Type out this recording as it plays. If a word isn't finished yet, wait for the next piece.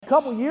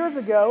couple years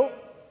ago,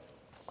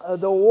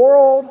 the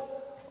world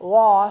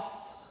lost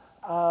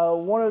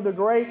one of the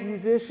great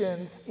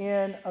musicians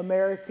in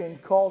American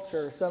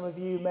culture. Some of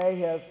you may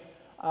have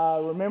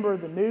remember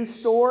the news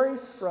stories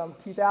from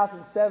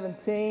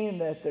 2017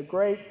 that the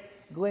great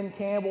Glen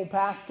Campbell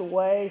passed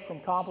away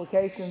from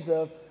complications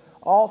of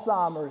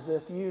Alzheimer's.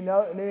 If you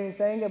knew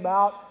anything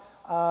about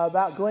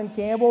Glen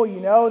Campbell,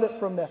 you know that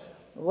from the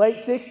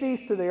late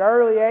 60s to the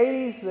early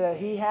 80s that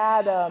he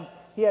had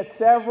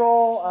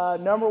several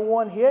number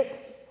one hits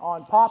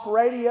on pop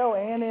radio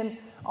and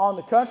on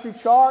the country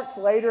charts.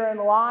 Later in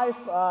life,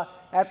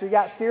 after he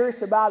got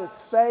serious about his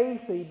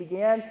faith, he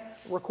began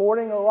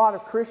recording a lot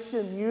of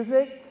Christian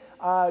music.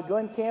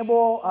 Glen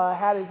Campbell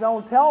had his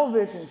own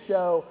television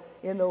show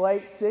in the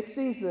late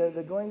 60s,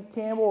 the Glen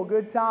Campbell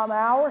Good Time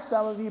Hour.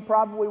 Some of you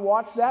probably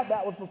watched that.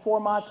 That was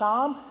before my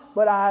time,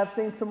 but I have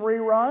seen some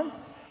reruns.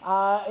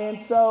 And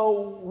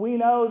so we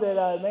know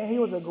that, man, he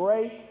was a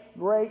great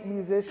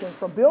musician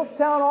from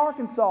Billstown,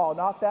 Arkansas,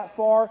 not that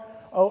far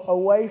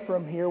away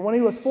from here. When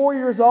he was 4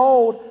 years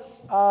old,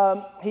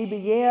 he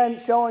began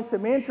showing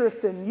some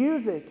interest in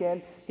music,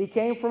 and he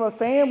came from a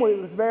family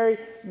that was very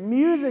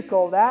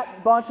musical.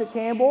 That bunch of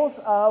Campbells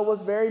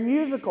was very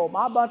musical.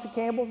 My bunch of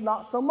Campbells,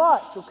 not so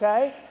much,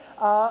 okay?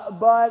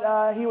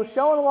 But he was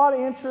showing a lot of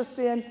interest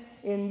in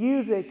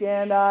music,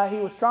 and he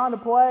was trying to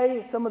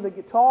play some of the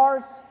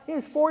guitars. He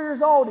was 4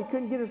 years old. He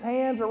couldn't get his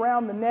hands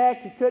around the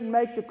neck. He couldn't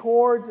make the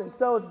chords, and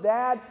so his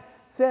dad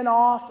sent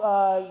off,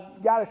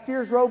 got a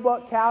Sears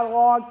Roebuck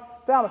catalog,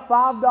 found a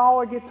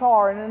 $5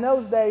 guitar, and in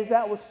those days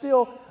that was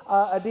still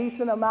a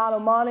decent amount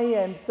of money,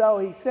 and so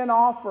he sent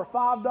off for a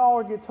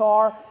 $5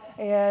 guitar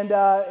and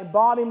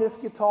bought him this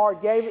guitar,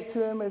 gave it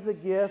to him as a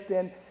gift,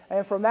 and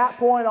from that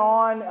point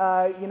on,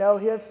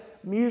 his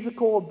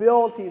musical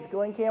abilities,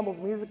 Glen Campbell's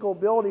musical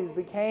abilities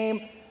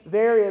became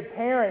very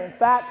apparent. In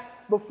fact,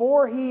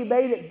 before he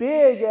made it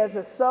big as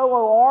a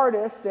solo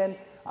artist and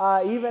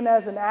even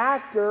as an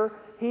actor,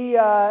 he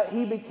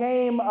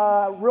became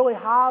really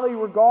highly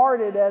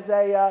regarded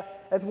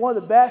as one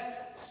of the best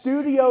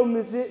studio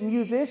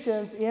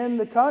musicians in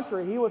the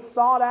country. He was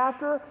sought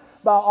after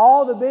by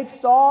all the big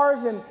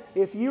stars, and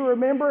if you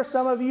remember,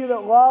 some of you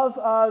that love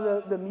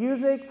the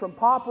music from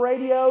pop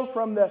radio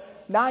from the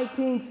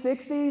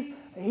 1960s,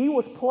 he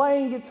was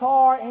playing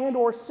guitar and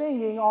or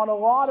singing on a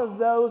lot of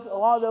those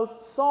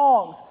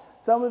songs.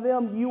 Some of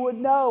them you would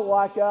know,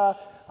 like how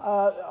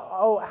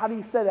do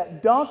you say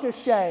that? Dunk a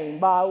Shame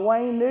by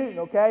Wayne Newton,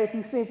 okay? If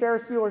you've seen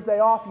Ferris Bueller's Day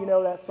Off, you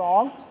know that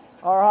song,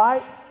 all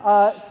right?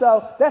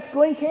 So that's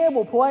Glen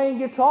Campbell playing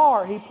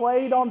guitar. He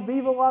played on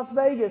Viva Las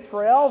Vegas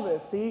for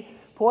Elvis. He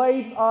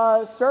played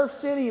Surf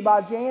City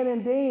by Jan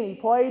and Dean. He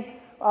played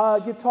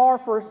guitar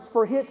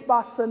for hits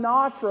by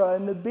Sinatra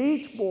and the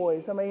Beach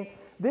Boys. I mean,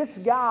 this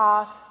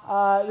guy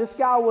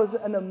was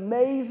an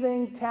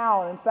amazing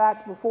talent. In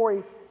fact, before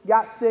he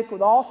got sick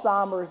with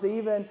Alzheimer's,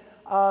 even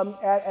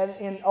as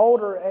an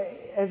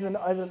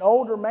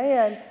older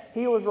man,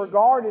 he was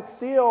regarded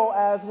still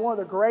as one of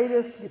the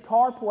greatest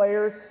guitar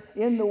players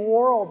in the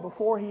world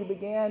before he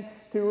began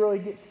to really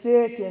get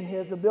sick and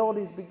his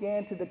abilities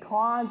began to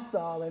decline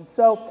some. And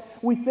so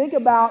we think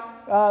about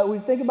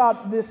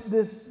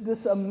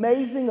this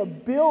amazing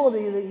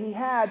ability that he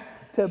had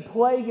to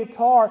play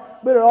guitar,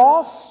 but it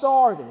all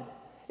started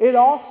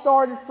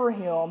for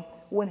him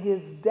when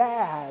his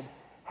dad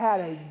had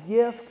a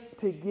gift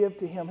to give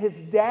to him. His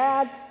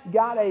dad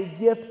got a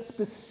gift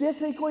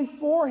specifically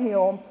for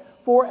him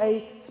for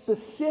a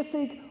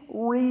specific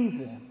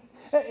reason.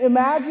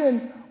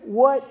 Imagine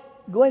what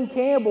Glen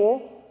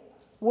Campbell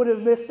would have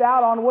missed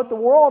out on, what the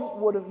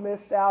world would have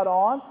missed out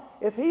on,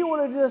 if he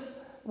would have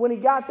just, when he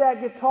got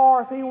that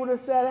guitar, if he would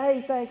have said,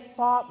 "Hey, thanks,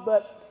 Pop,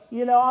 but,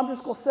 I'm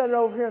just going to set it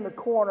over here in the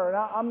corner, and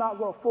I'm not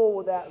going to fool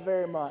with that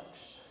very much.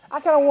 I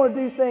kind of want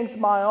to do things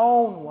my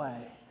own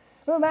way."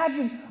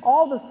 Imagine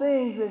all the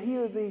things that he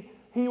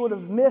would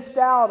have missed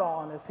out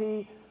on if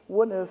he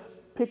wouldn't have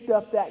picked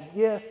up that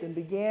gift and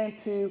began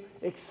to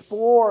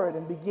explore it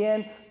and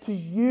began to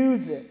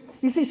use it.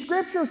 You see,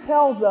 Scripture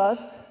tells us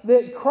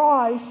that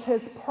God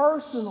has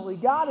personally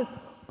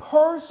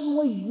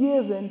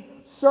given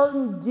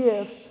certain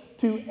gifts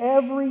to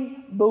every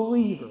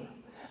believer.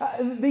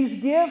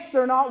 These gifts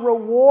are not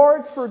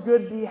rewards for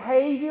good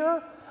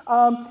behavior.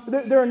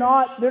 They're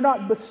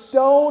not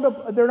bestowed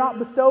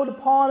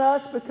upon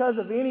us because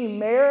of any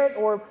merit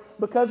or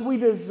because we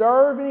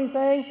deserve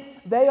anything.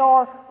 They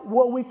are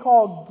what we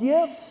call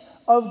gifts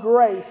of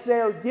grace.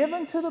 They are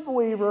given to the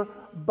believer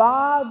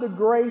by the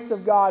grace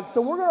of God.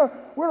 So we're going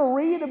to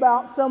read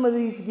about some of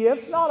these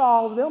gifts, not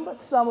all of them, but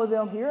some of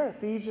them here in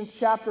Ephesians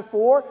chapter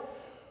 4.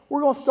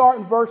 We're going to start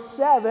in verse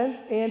 7,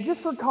 and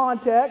just for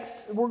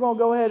context, we're going to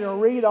go ahead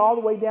and read all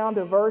the way down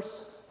to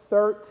verse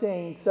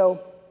 13. So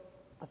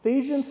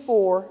Ephesians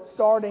 4,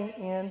 starting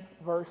in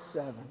verse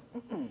 7.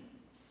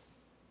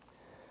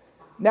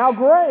 Now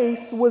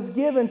grace was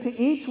given to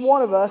each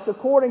one of us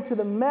according to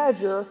the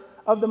measure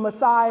of the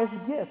Messiah's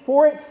gift.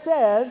 For it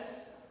says,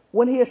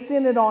 when he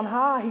ascended on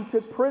high, he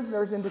took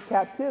prisoners into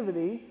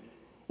captivity,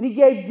 and he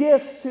gave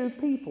gifts to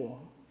people.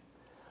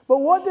 But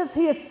what does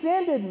he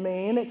ascended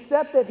mean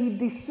except that he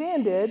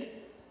descended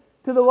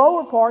to the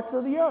lower parts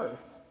of the earth?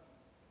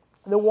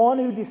 The one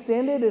who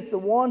descended is the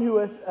one who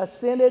has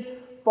ascended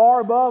far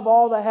above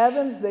all the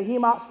heavens, that he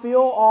might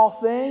fill all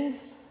things.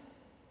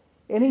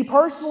 And he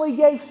personally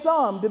gave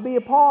some to be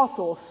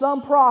apostles,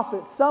 some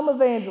prophets, some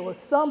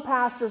evangelists, some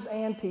pastors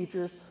and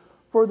teachers,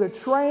 for the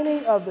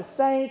training of the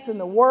saints and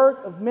the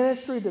work of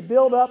ministry to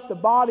build up the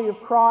body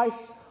of Christ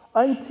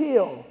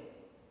until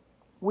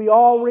we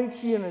all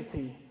reach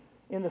unity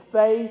in the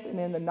faith and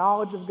in the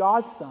knowledge of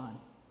God's Son,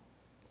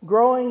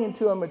 growing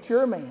into a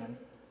mature man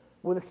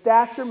with a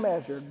stature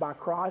measured by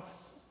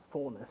Christ's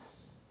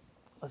fullness.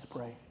 Let's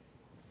pray.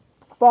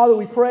 Father,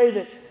 we pray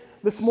that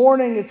this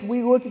morning as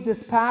we look at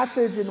this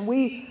passage and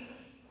we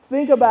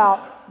think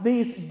about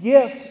these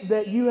gifts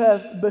that you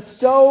have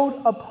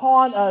bestowed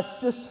upon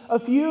us, just a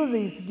few of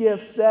these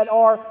gifts that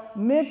are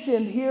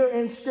mentioned here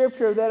in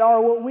Scripture that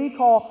are what we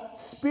call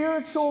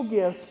spiritual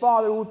gifts.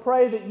 Father, we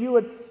pray that you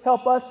would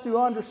help us to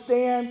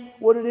understand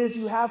what it is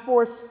you have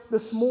for us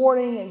this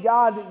morning, and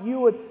God, that you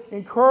would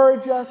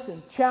encourage us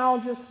and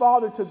challenge us,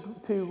 Father,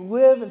 to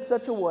live in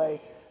such a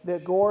way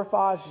that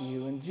glorifies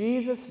you. In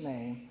Jesus'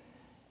 name,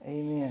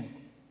 amen.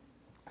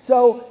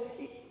 So,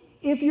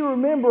 if you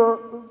remember,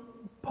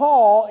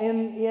 Paul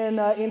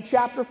in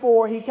chapter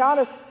 4, he kind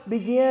of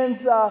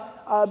begins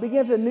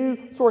a new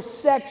sort of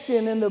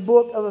section in the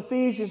book of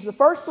Ephesians. The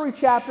first 3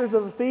 chapters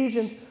of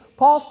Ephesians,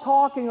 Paul's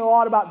talking a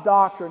lot about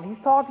doctrine.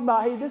 He's talking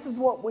about, hey, this is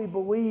what we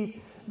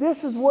believe.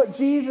 This is what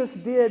Jesus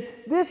did.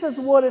 This is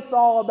what it's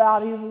all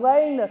about. He's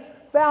laying the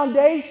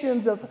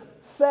foundations of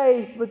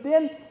faith. But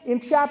then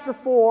in chapter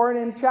 4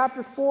 and in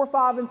chapters 4,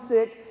 5, and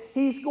 6,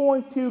 he's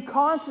going to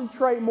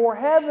concentrate more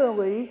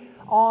heavily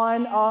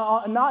on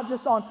not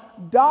just on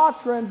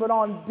doctrine, but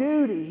on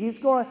duty.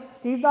 He's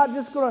not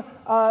just going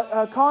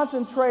to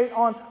concentrate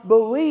on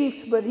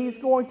beliefs, but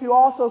he's going to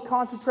also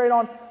concentrate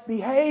on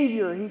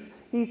behavior.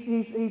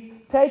 He's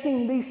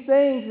taking these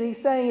things and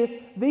he's saying, if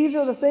these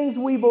are the things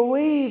we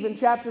believe in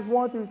chapters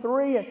 1 through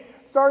 3, and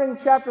starting in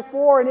chapter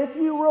 4, and if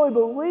you really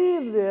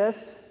believe this,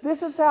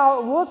 this is how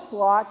it looks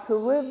like to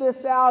live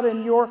this out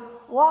in your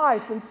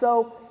life. And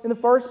so in the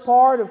first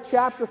part of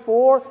chapter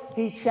 4,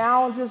 he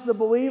challenges the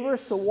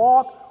believers to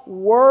walk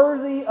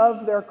worthy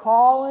of their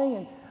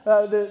calling.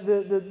 And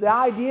the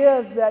idea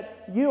is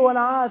that you and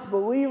I as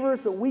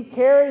believers, that we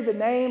carry the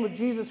name of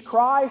Jesus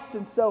Christ.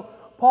 And so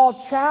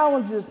Paul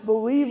challenges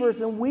believers,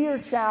 and we are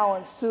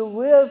challenged to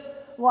live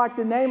like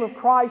the name of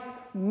Christ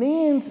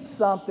means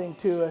something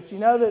to us. You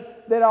know,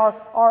 that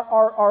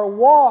our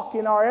walk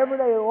in our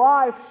everyday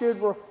life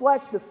should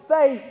reflect the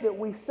faith that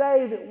we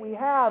say that we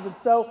have. And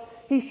so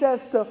he says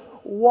to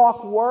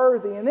walk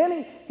worthy. And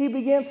then he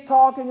begins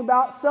talking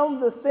about some of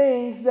the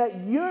things that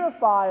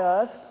unify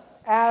us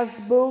as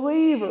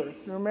believers.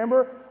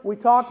 Remember, we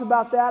talked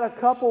about that a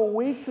couple of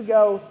weeks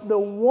ago, the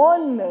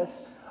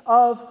oneness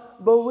of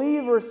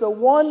believers, the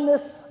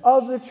oneness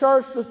of the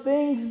church, the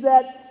things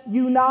that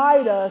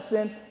unite us.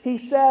 And he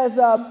says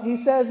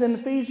in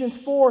Ephesians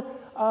 4,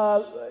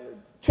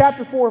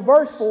 chapter 4,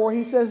 verse 4,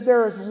 he says,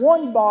 there is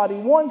one body,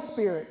 one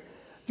Spirit,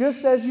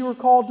 just as you were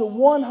called to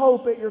one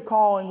hope at your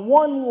calling,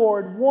 one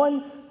Lord,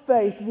 one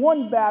faith,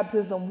 one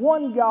baptism,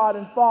 one God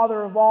and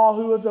Father of all,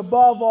 who is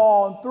above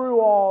all and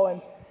through all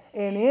and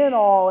in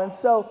all. And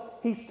so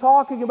he's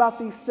talking about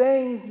these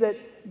things that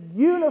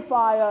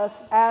unify us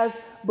as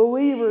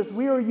believers.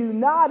 We are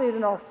united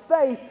in our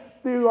faith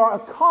through a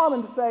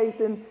common faith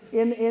in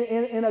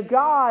a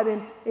God,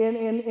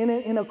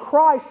 in a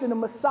Christ, in a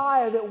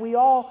Messiah that we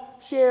all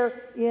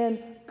share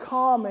in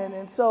common.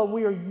 And so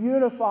we are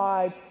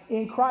unified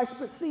in Christ.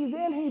 But see,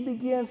 then he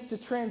begins to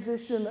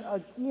transition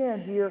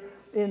again here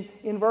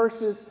in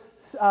verses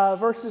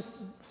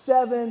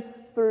 7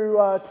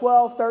 through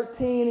 12,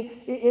 13.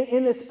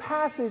 In this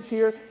passage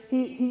here,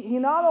 he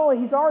not only,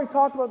 he's already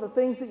talked about the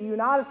things that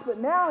unite us, but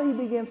now he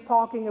begins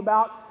talking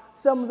about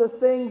some of the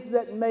things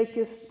that make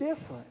us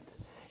different.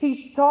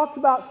 He talks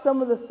about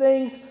some of the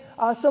things,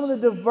 some of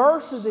the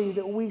diversity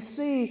that we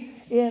see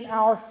in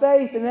our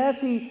faith. And as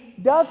he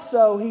does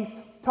so, he's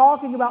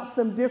talking about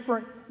some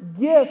different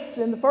gifts.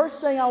 And the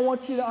first thing I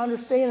want you to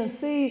understand and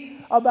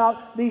see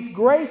about these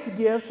grace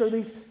gifts or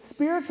these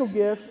spiritual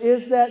gifts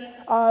is that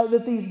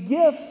these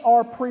gifts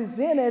are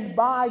presented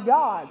by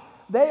God.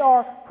 They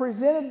are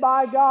presented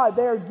by God.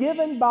 They are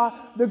given by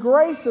the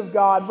grace of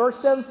God. Verse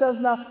 7 says,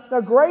 now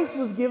grace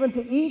was given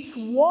to each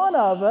one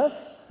of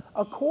us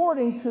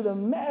according to the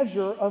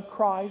measure of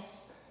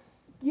Christ's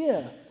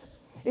gift.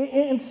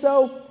 And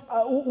so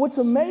what's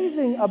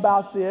amazing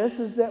about this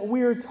is that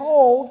we are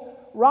told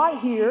right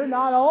here,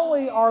 not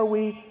only are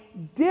we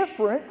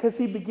different, because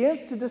he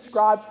begins to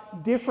describe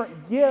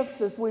different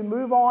gifts as we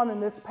move on in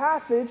this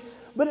passage,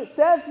 but it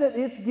says that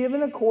it's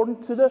given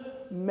according to the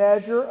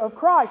measure of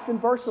Christ. In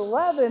verse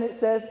 11 it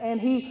says, and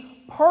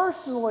he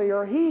personally,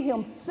 or he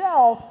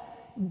himself,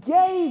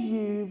 gave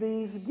you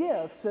these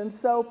gifts. And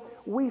so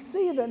we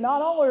see that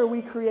not only are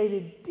we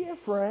created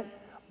different,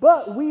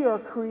 but we are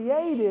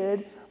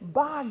created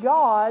by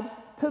God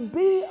to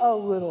be a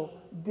little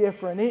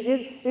different.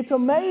 It's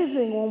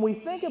amazing when we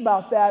think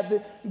about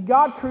that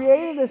God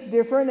created us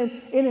different,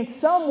 and in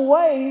some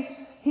ways,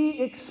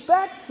 He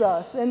expects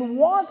us and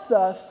wants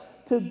us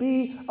to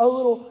be a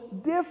little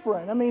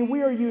different. I mean,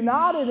 we are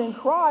united in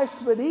Christ,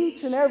 but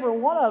each and every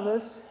one of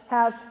us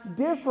have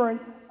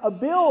different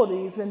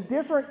abilities and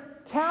different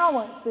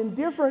talents and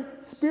different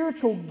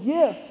spiritual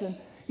gifts. And,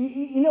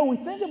 we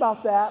think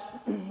about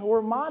that,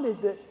 we're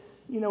reminded that,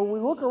 we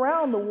look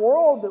around the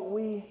world that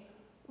we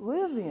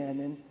live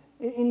in,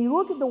 and you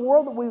look at the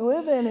world that we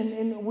live in,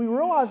 and we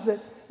realize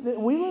that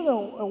we live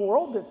in a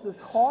world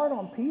that's hard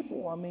on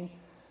people. I mean,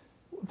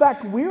 in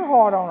fact, we're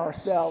hard on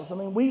ourselves. I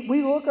mean,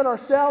 we look at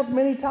ourselves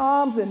many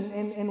times,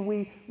 and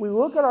we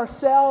look at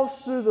ourselves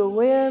through the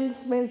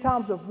lens many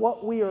times of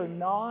what we are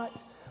not.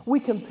 We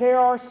compare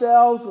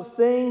ourselves with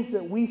things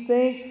that we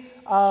think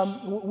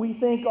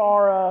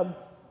are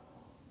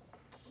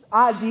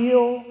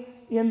ideal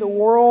in the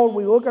world.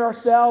 We look at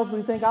ourselves,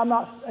 we think I'm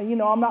not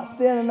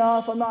thin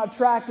enough, I'm not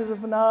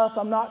attractive enough,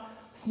 I'm not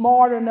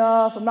smart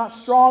enough, I'm not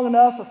strong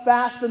enough or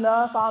fast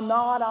enough, I'm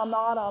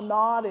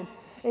not.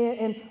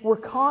 And we're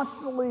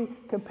constantly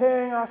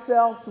comparing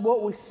ourselves to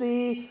what we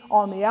see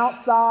on the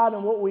outside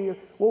and what we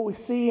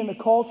see in the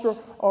culture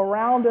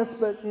around us.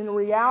 But in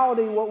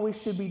reality, what we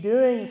should be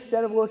doing,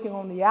 instead of looking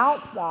on the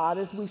outside,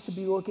 is we should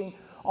be looking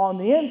on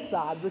the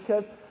inside,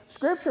 because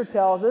Scripture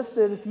tells us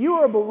that if you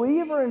are a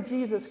believer in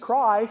Jesus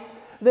Christ,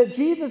 that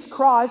Jesus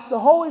Christ, the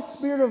Holy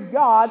Spirit of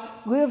God,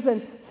 lives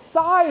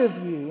inside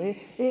of you.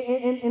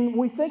 And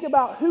we think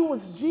about who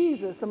was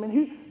Jesus. I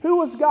mean, who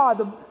was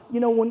God?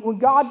 When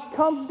God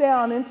comes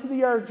down into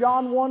the earth,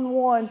 John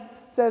 1:1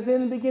 says,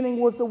 in the beginning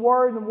was the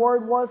Word, and the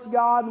Word was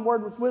God, and the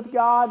Word was with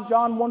God.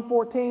 John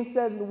 1:14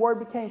 said, and the Word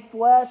became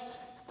flesh.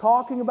 It's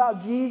talking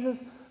about Jesus.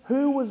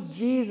 Who was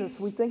Jesus?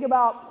 We think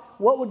about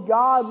what would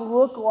God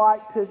look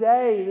like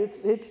today.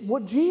 It's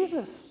what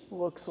Jesus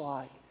looks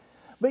like.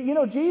 But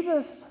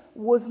Jesus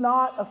was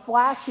not a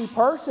flashy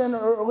person,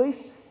 or at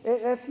least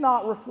it's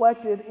not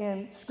reflected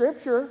in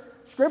Scripture.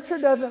 Scripture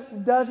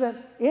doesn't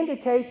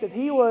indicate that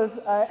he was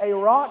a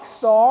rock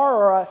star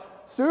or a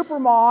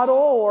supermodel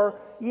or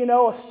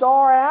a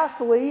star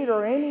athlete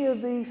or any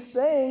of these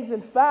things.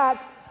 In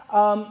fact,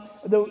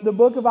 the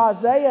book of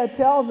Isaiah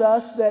tells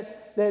us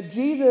that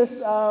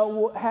Jesus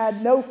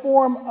had no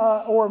form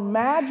or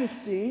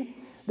majesty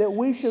that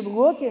we should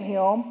look at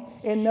him,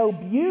 and no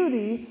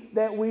beauty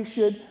that we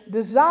should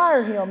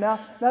desire him. Now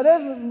that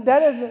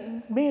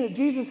doesn't mean that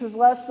Jesus is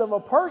less of a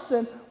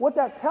person. What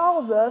that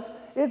tells us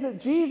is that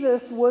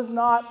Jesus was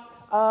not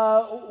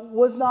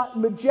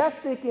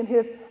majestic in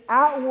his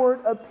outward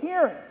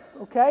appearance.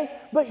 Okay,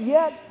 but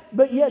yet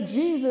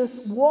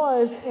Jesus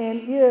was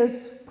and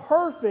is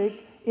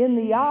perfect in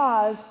the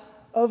eyes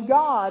of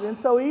God. And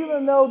so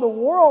even though the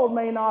world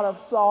may not have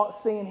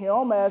seen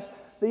him as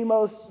the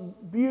most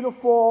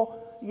beautiful,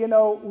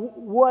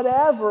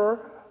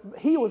 whatever,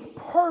 he was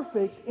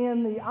perfect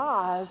in the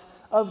eyes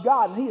of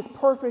God. And he is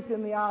perfect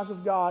in the eyes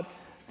of God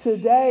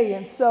today.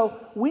 And so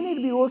we need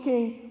to be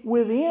looking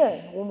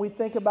within when we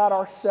think about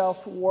our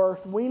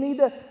self-worth. We need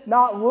to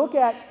not look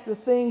at the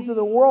things of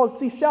the world.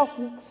 See,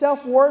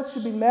 self-worth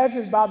should be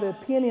measured by the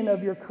opinion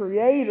of your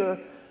Creator,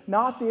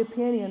 not the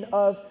opinion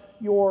of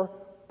your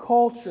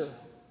culture.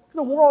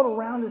 The world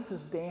around us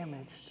is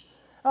damaged.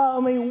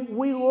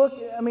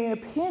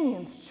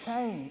 Opinions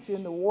change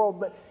in the world,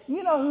 but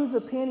you know whose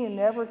opinion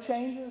never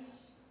changes?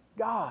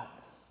 God's.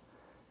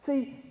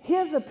 See,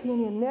 his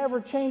opinion never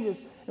changes.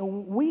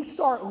 And we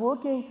start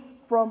looking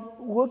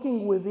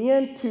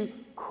within to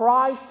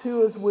Christ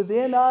who is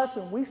within us,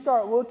 and we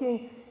start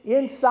looking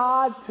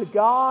inside to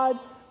God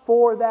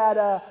for that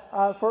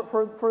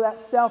for that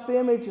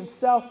self-image and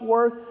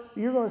self-worth.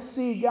 You're going to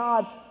see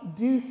God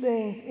do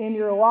things in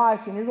your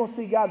life, and you're going to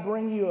see God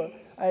bring you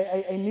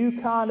a new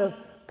kind of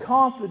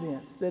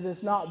confidence that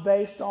is not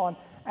based on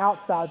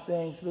outside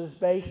things, but is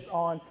based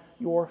on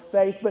your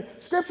faith.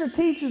 But Scripture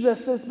teaches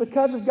us this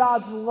because of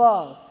God's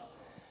love,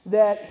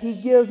 that he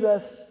gives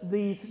us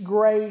these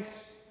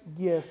grace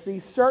gifts,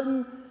 these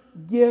certain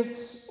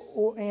gifts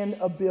and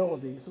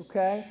abilities,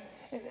 okay?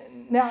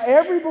 Now,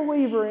 every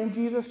believer in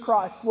Jesus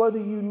Christ, whether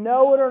you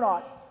know it or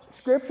not,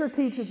 Scripture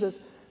teaches us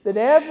that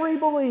every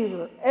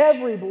believer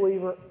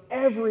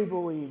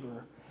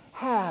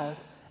has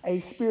a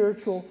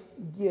spiritual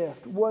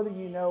gift, whether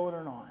you know it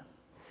or not.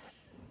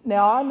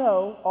 Now, I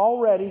know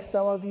already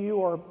some of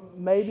you are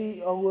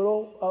maybe a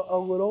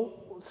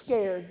little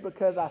scared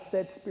because I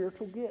said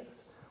spiritual gifts.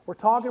 We're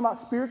talking about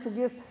spiritual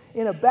gifts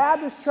in a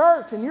Baptist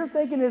church, and you're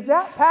thinking, is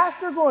that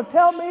pastor going to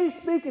tell me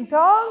to speak in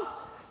tongues?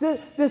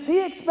 Does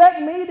he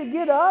expect me to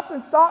get up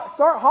and start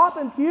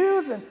hopping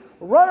pews and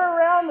running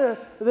around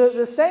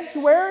the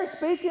sanctuary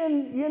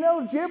speaking,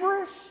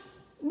 gibberish?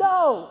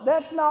 No,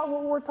 that's not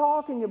what we're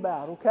talking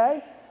about,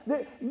 okay?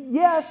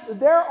 Yes,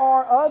 there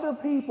are other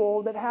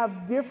people that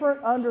have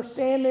different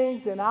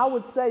understandings, and I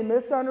would say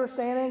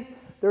misunderstandings.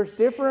 There's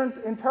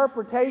different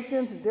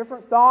interpretations and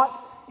different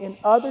thoughts in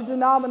other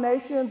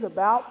denominations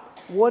about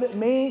what it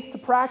means to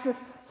practice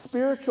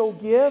spiritual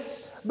gifts.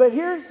 But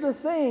here's the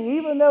thing,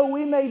 even though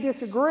we may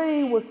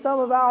disagree with some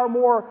of our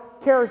more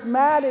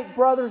charismatic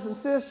brothers and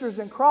sisters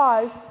in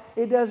Christ,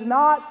 it does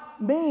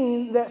not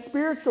mean that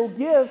spiritual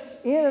gifts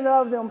in and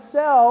of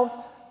themselves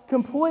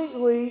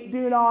completely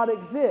do not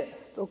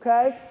exist,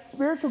 okay?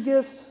 Spiritual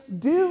gifts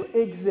do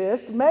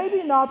exist,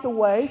 maybe not the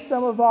way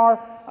some of our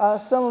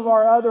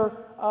other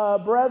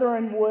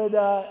brethren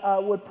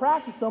would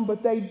practice them,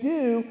 but they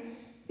do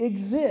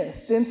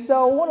exist. And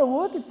so I want to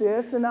look at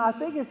this, and I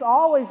think it's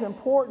always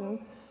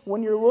important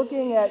when you're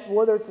looking at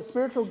whether it's a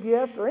spiritual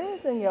gift or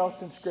anything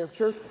else in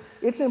Scripture,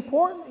 it's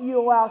important that you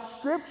allow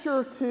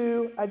Scripture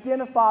to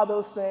identify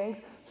those things,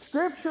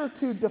 Scripture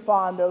to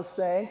define those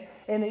things,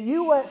 and that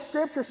you let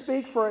Scripture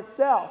speak for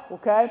itself,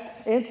 okay?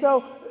 And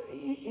so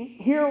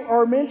here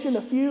are mentioned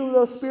a few of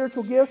those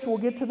spiritual gifts. We'll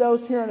get to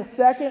those here in a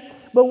second.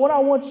 But what I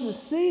want you to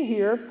see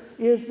here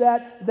is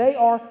that they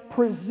are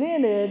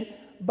presented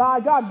by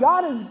God.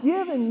 God has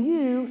given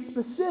you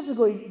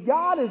specifically,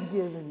 God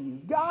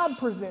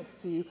presents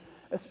to you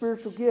a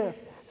spiritual gift.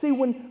 See,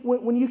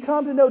 when you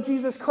come to know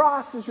Jesus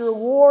Christ as your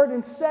Lord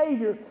and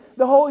Savior,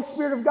 the Holy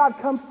Spirit of God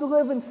comes to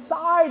live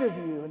inside of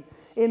you.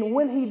 And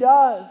when He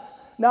does,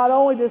 not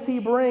only does He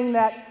bring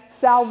that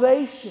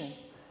salvation,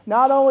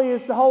 not only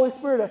is the Holy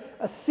Spirit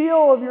a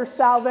seal of your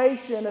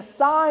salvation, a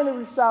sign of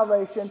your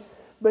salvation,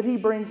 but He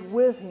brings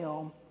with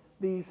Him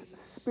these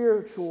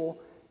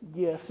spiritual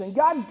gifts. And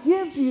God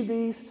gives you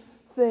these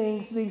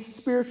things, these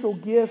spiritual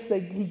gifts.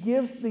 He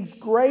gives these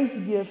grace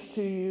gifts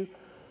to you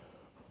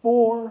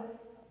for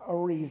a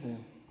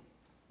reason.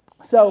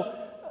 So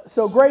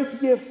grace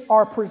gifts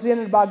are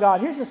presented by God.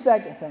 Here's the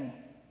second thing.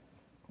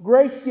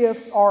 Grace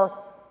gifts are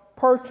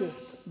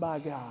purchased by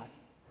God.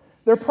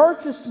 They're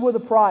purchased with a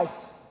price.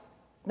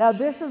 Now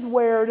this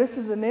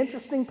is an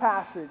interesting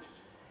passage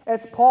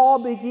as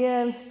Paul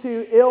begins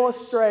to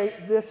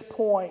illustrate this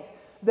point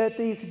that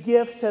these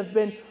gifts have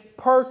been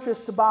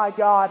purchased by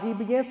God. He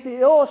begins to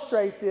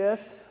illustrate this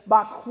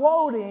by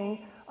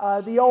quoting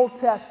the Old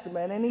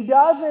Testament, and he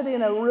does it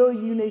in a really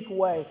unique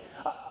way.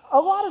 A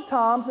lot of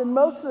times, and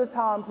most of the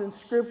times in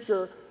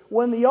Scripture,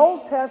 when the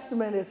Old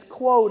Testament is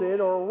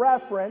quoted or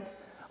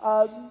referenced,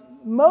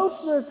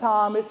 most of the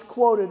time it's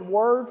quoted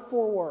word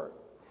for word.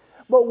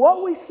 But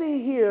what we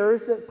see here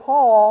is that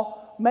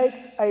Paul makes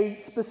a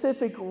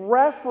specific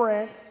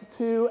reference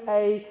to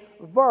a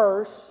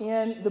verse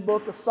in the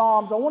book of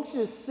Psalms. I want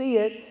you to see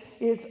it.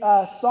 It's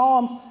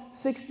Psalms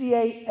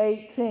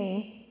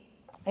 68:18.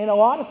 And a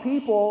lot of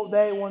people,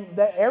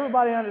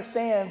 everybody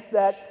understands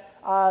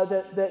that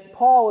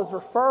Paul is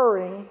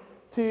referring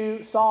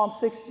to Psalm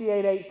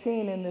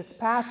 68:18 in this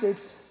passage.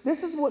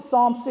 This is what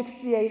Psalm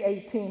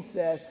 68:18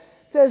 says.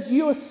 It says,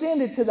 "You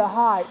ascended to the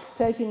heights,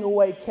 taking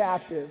away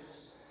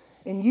captives,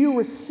 and you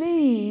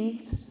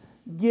received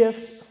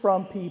gifts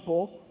from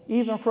people,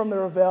 even from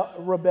the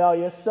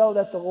rebellious, so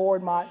that the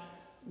Lord might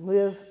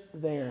live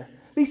there."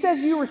 He says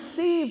you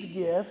received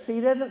gifts.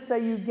 He doesn't say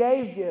you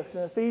gave gifts.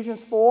 In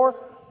Ephesians 4,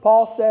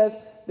 Paul says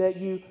that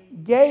you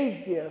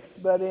gave gifts.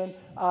 But in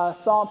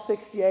Psalm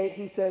 68,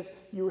 he says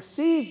you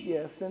received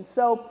gifts. And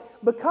so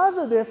because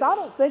of this, I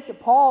don't think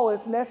that Paul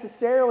is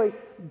necessarily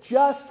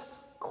just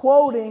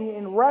quoting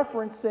and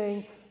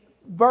referencing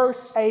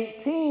verse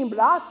 18, but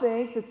I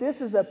think that this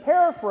is a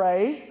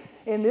paraphrase,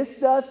 and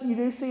you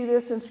do see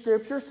this in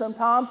Scripture.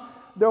 Sometimes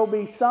there will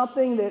be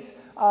something that's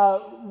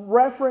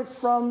referenced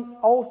from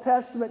Old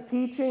Testament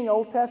teaching,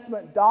 Old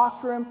Testament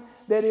doctrine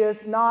that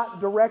is not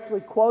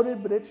directly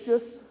quoted, but it's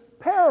just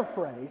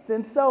paraphrased.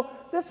 And so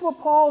this is what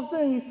Paul's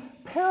doing. He's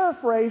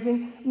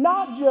paraphrasing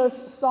not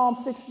just Psalm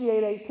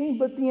 68:18,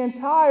 but the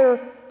entire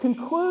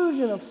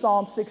conclusion of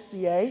Psalm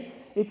 68.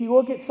 If you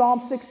look at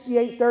Psalm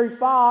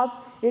 68:35,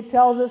 it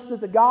tells us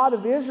that the God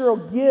of Israel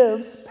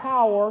gives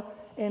power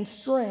and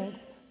strength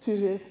to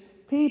His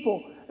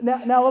people.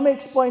 Now let me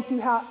explain to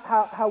you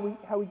how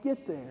we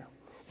get there.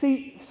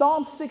 See,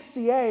 Psalm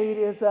 68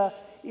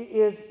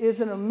 is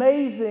an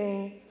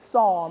amazing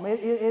psalm.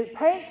 It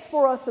paints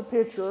for us a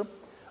picture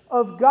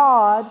of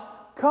God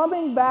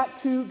coming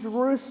back to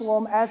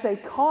Jerusalem as a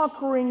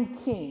conquering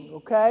king.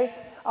 Okay,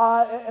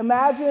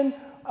 imagine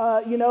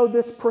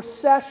this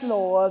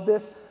processional,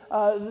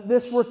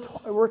 this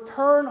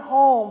return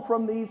home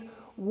from these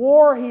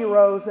war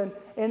heroes,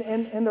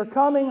 and they're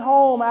coming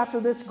home after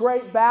this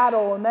great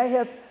battle, and they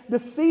have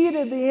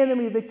defeated the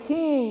enemy, the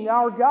king,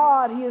 our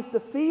God. He has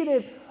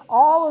defeated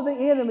all of the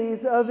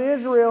enemies of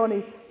Israel,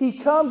 and he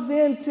comes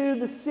into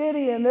the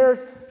city, and there's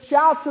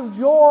shouts of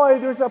joy,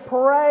 there's a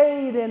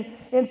parade,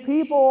 and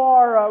people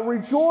are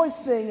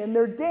rejoicing, and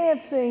they're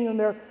dancing, and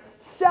they're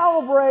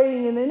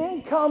celebrating, and then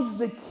in comes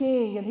the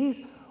king, and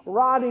he's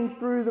riding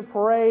through the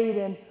parade,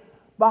 and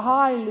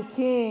behind the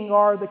king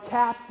are the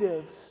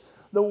captives,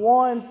 the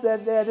ones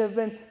that have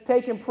been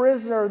taken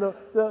prisoner,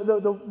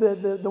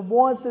 the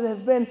ones that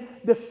have been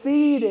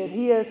defeated.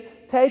 He has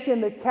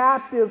taken the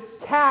captives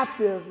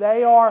captive.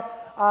 They are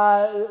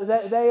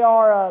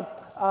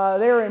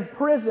in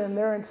prison.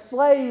 They're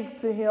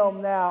enslaved to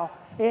him now.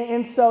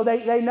 And so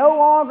they no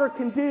longer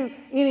can do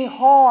any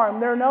harm.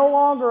 They're no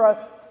longer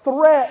a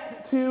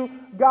threat to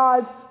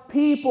God's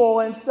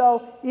people. And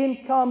so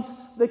in comes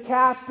the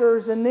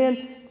captors, and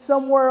then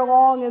somewhere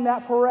along in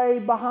that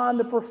parade behind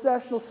the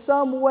processional,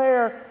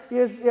 somewhere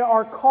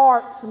are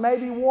carts,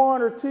 maybe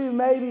one or two,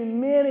 maybe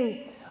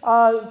many,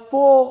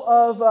 full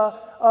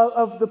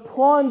of the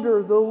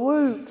plunder, the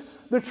loot,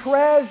 the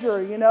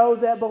treasure,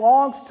 that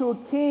belongs to a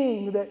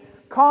king that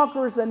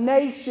conquers a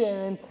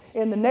nation,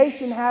 and the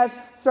nation has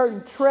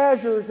certain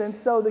treasures, and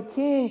so the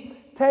king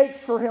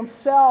takes for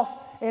himself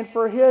and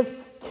for his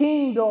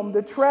kingdom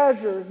the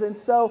treasures. And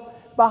so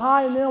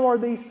behind them are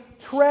these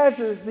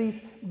treasures, these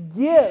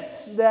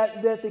gifts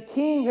that the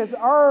king has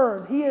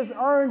earned. He has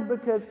earned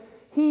because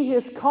he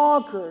has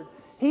conquered.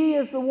 He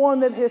is the one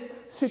that has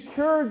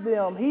secured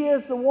them. He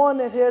is the one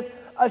that has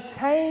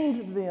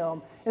attained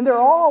them. And they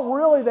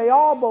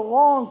all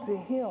belong to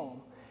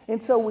him.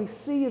 And so we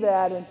see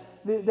that, and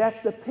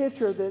that's the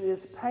picture that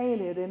is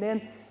painted. And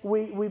then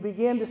we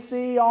begin to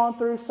see on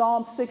through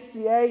Psalm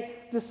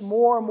 68 just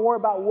more and more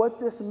about what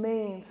this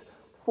means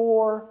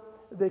for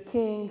the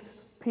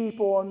king's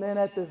people. And then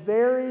at the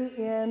very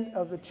end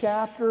of the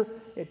chapter,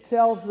 it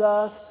tells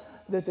us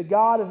that the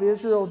God of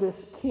Israel,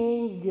 this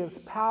king, gives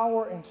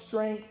power and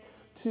strength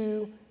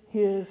to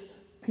his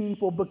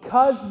people.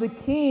 Because the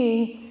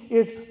king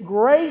is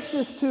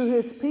gracious to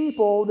his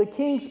people, the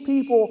king's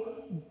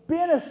people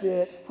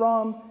benefit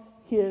from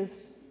his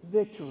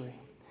victory.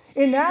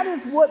 And that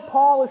is what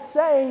Paul is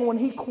saying when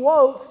he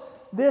quotes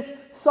this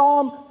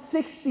Psalm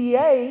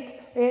 68.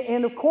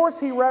 And of course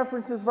he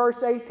references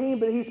verse 18,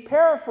 but he's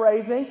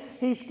paraphrasing.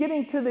 He's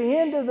getting to the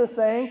end of the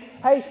thing.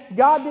 Hey,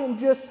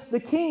 the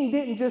king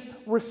didn't just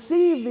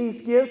receive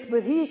these gifts,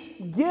 but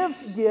he gives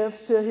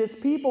gifts to his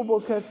people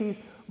because he's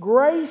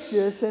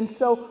gracious. And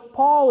so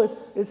Paul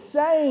is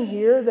saying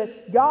here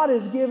that God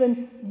has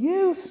given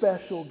you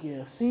special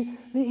gifts. He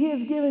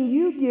has given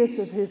you gifts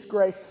of his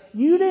grace.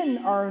 You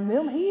didn't earn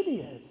them, he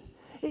did.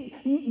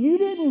 You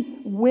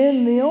didn't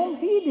win them,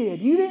 he did.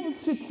 You didn't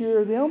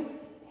secure them,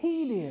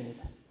 he did.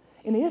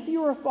 And if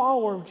you're a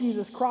follower of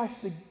Jesus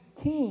Christ, the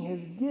King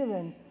has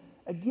given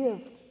a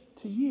gift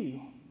to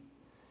you.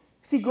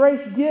 See,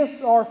 grace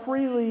gifts are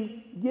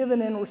freely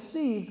given and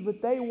received,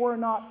 but they were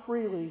not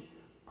freely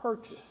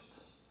purchased.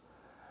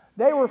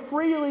 They were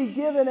freely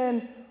given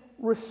and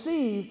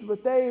received,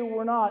 but they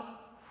were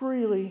not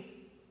freely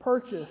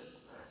purchased.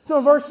 So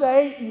in verse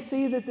 8, you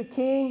see that the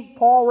king,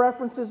 Paul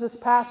references this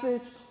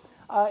passage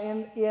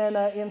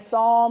in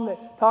Psalm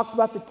that talks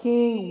about the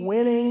king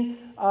winning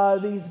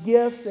these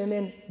gifts and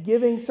then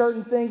giving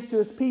certain things to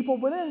his people.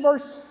 But in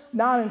verse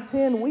 9 and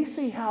 10, we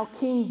see how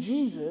King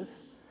Jesus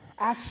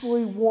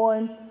actually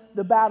won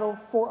the battle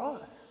for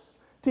us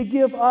to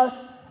give us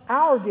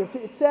our gifts.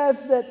 It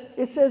says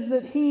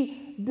that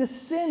he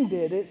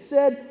descended. It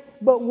said,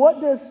 but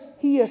what does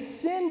he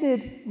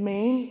ascended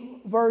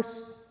mean? Verse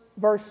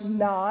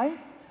 9.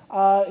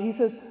 He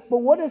says, but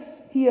what does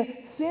he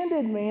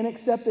ascended mean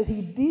except that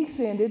he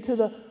descended to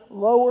the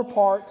lower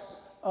parts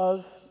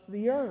of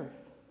the earth?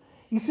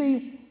 You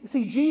see,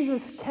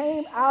 Jesus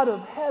came out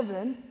of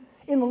heaven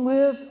and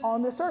lived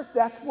on this earth.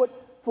 That's what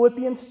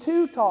Philippians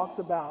 2 talks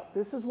about.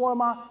 This is one of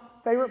my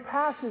favorite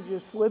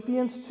passages.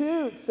 Philippians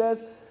 2, it says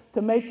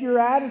to make your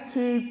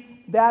attitude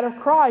that of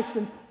Christ.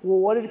 And well,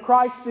 what did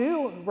Christ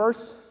do?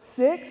 Verse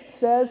 6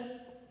 says,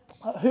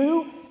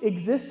 who,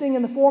 existing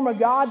in the form of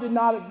God, did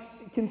not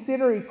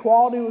consider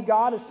equality with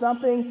God as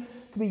something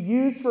to be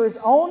used for his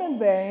own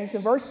advantage.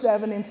 In verse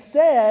 7,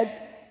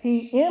 instead,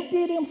 he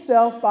emptied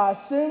himself by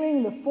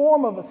assuming the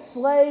form of a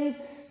slave,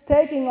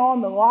 taking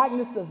on the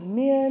likeness of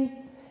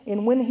men.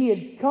 And when he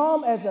had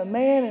come as a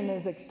man in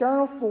his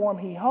external form,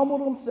 he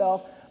humbled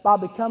himself by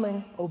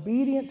becoming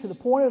obedient to the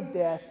point of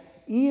death,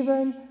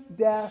 even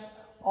death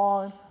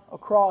on a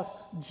cross.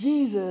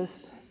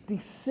 Jesus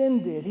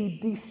descended. He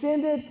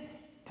descended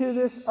to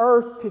this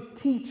earth to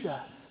teach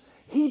us.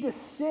 He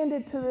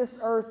descended to this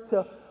earth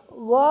to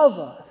love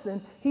us.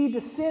 And he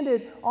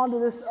descended onto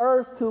this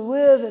earth to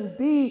live and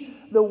be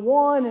the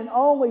one and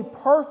only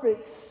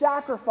perfect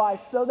sacrifice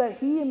so that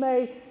he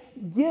may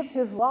give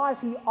his life.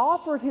 He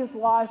offered his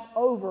life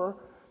over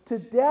to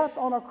death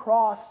on a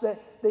cross that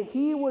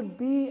he would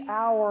be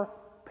our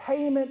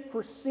payment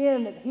for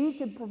sin, that he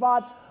could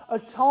provide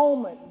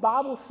atonement. The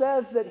Bible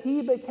says that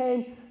he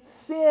became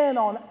sin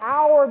on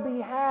our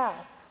behalf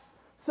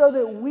so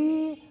that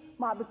we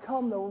might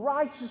become the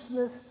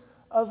righteousness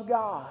of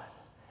God.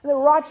 And the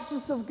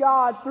righteousness of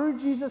God through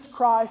Jesus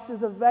Christ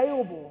is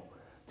available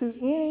to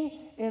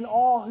any and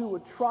all who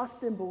would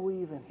trust and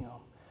believe in him.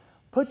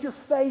 Put your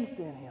faith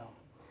in him.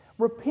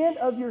 Repent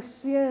of your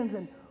sins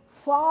and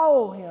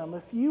follow him.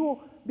 If you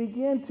will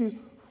begin to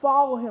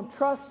follow him,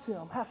 trust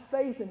him, have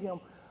faith in him,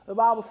 the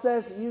Bible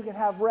says that you can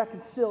have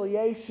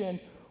reconciliation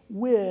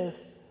with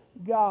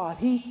God.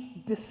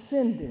 He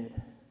descended.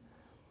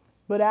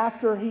 But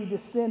after he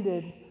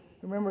descended,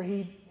 remember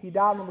he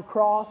died on the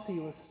cross. He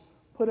was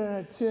put in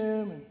a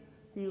tomb and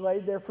he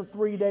laid there for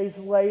 3 days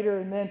later.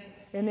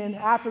 And then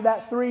after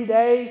that 3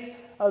 days,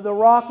 the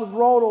rock was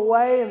rolled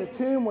away and the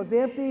tomb was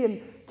empty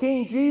and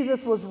King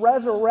Jesus was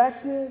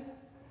resurrected.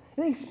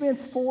 And he spends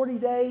 40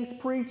 days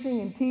preaching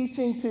and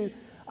teaching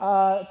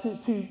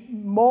to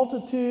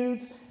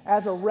multitudes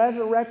as a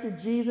resurrected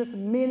Jesus.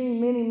 Many,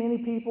 many, many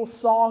people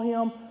saw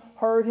him,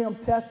 heard him,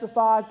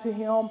 testified to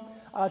him,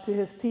 to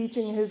his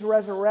teaching and his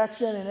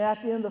resurrection. And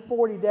at the end of the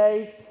 40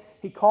 days,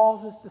 he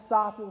calls his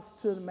disciples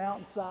to the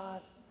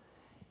mountainside.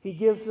 He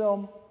gives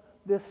them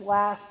this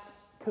last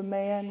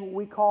command, what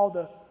we call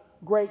the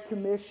Great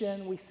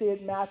Commission. We see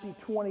it in Matthew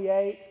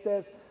 28. It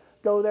says,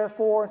 "Go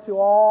therefore into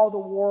all the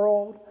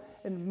world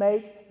and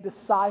make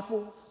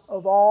disciples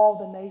of all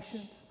the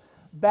nations,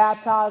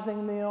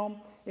 baptizing them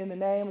in the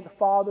name of the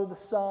Father, the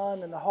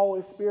Son, and the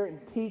Holy Spirit,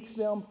 and teach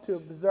them to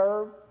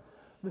observe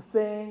the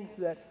things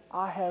that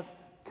I have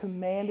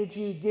commanded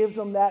you." He gives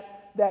them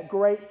that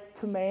great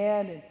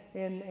command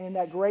and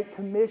that great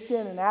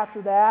commission. And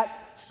after that,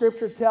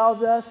 Scripture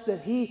tells us that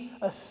he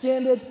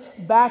ascended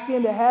back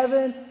into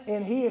heaven,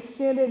 and he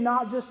ascended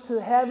not just to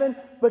heaven,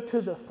 but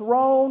to the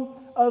throne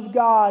of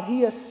God.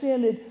 He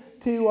ascended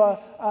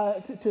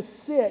to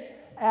sit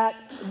at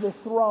the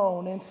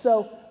throne. And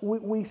so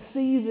we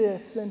see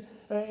this,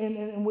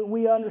 and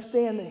we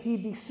understand that he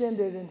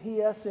descended and he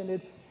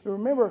ascended.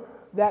 Remember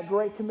that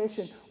Great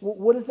Commission.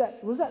 What does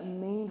that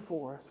mean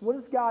for us?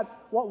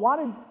 Why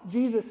did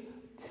Jesus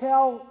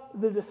tell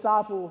the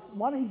disciples,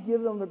 why did he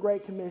give them the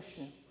Great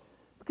Commission?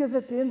 Because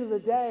at the end of the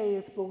day,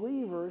 as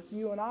believers,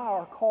 you and I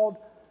are called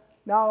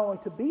not only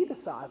to be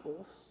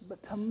disciples,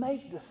 but to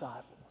make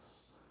disciples.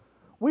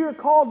 We are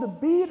called to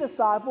be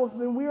disciples,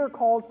 but we are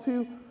called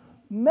to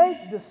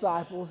make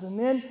disciples. And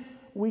then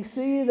we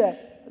see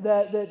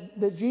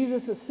that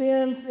Jesus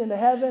ascends into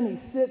heaven.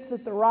 He sits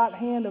at the right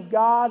hand of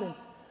God. And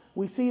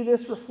we see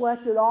this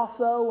reflected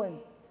also in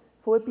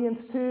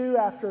Philippians 2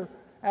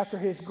 after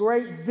his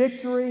great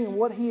victory and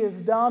what he has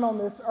done on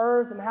this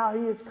earth, and how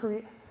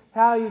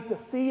he's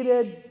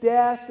defeated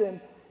death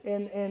and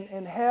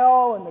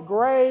hell and the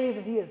grave,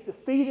 and he has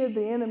defeated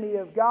the enemy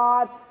of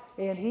God.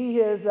 And he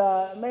has,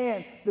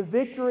 the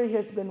victory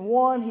has been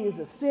won. He has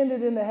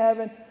ascended into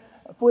heaven.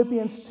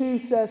 Philippians 2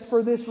 says,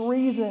 For this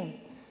reason,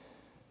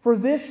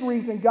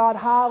 God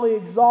highly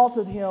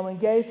exalted him and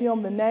gave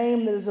him the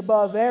name that is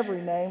above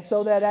every name,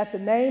 so that at the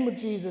name of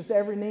Jesus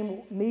every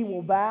knee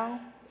will bow,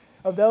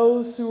 of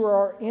those who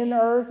are in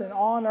earth and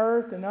on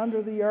earth and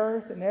under the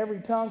earth, and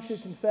every tongue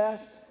should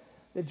confess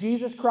that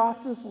Jesus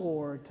Christ is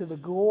Lord, to the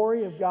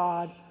glory of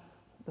God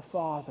the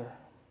Father.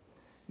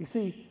 You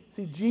see,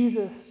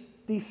 Jesus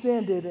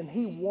descended and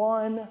he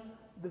won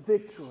the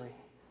victory.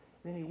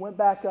 Then he went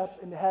back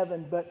up into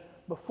heaven, but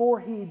before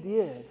he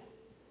did,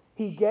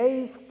 he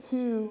gave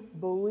to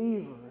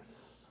believers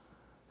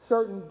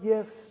certain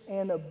gifts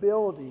and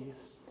abilities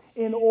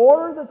in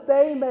order that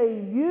they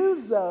may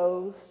use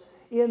those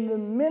in the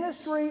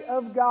ministry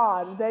of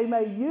God. They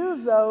may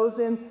use those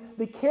in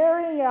the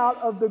carrying out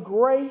of the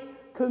Great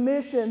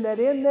Commission, that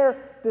in their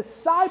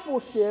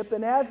discipleship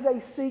and as they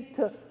seek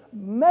to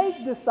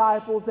make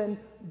disciples and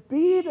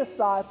be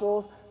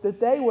disciples, that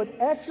they would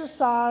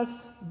exercise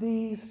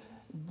these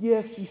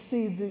gifts. You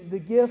see, the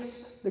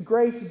gifts, the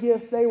grace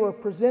gifts, they were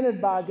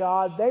presented by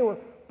God. They were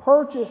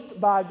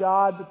purchased by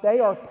God, but they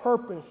are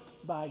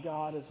purposed by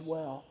God as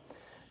well.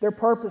 They're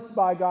purposed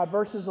by God.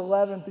 Verses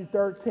 11 through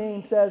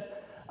 13 says,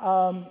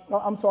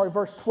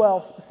 verse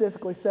 12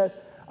 specifically says,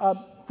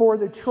 for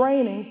the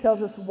training,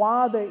 tells us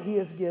why he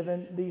has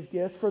given these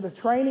gifts. For the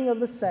training of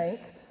the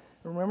saints,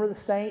 remember the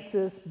saints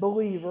is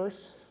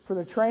believers, for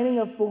the training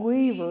of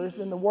believers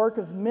in the work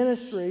of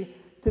ministry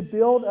to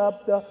build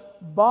up the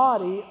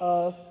body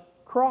of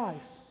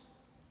Christ.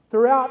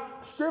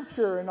 Throughout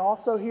Scripture and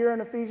also here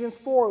in Ephesians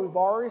 4, we've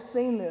already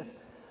seen this.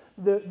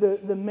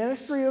 The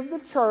ministry of the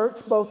church,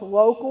 both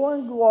local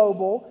and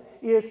global,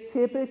 is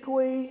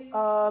typically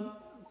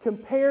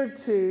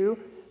compared to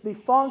the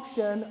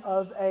function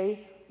of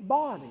a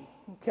body.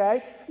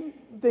 Okay?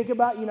 Think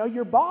about,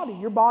 your body.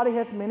 Your body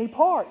has many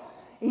parts.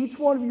 Each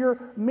one of your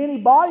many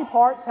body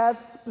parts has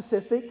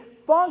specific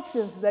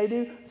functions. They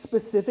do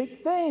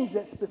specific things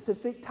at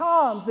specific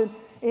times.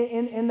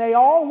 And they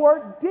all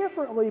work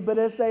differently, but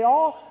as they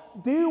all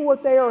do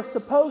what they are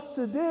supposed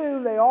to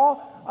do, they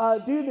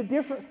all do the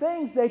different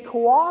things, they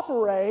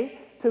cooperate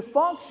to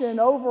function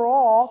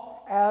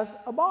overall as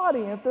a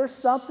body. And if there's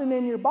something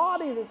in your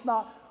body that's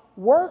not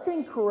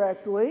working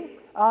correctly,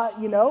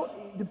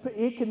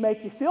 it can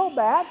make you feel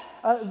bad,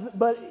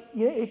 but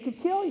it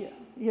could kill you,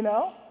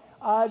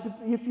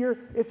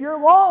 If your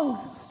lungs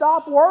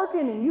stop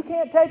working and you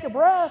can't take a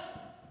breath,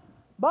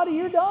 buddy,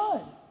 you're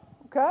done,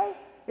 okay?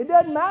 It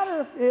doesn't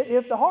matter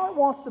if the heart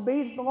wants to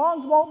beat, if the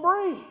lungs won't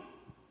breathe,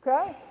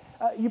 okay?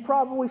 You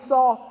probably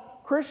saw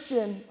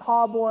Christian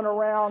hobbling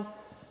around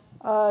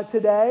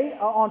today.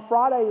 On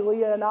Friday,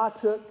 Leah and I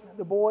took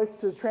the boys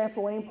to the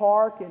trampoline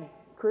park, and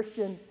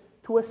Christian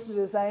twisted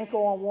his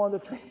ankle on one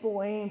of the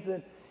trampolines,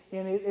 and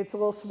it's a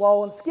little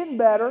swollen. It's getting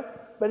better,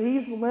 but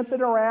he's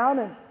limping around,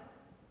 and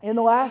in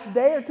the last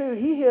day or two,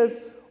 he has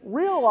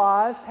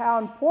realized how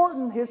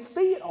important his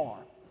feet are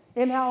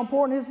and how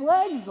important his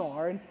legs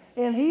are,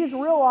 and he's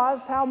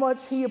realized how much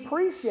he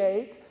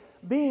appreciates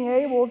being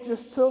able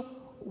just to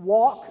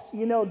walk,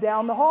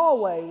 down the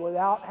hallway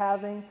without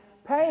having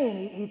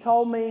pain. He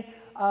told me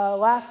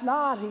last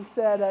night, he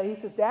says,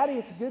 Daddy,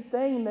 it's a good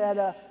thing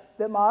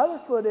that my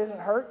other foot isn't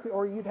hurt,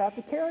 or you'd have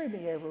to carry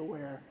me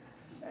everywhere.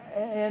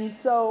 And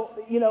so,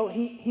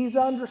 he's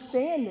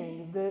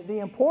understanding the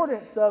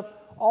importance of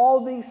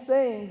all these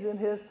things in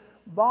his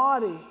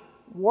body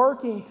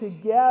working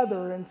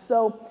together. And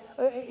so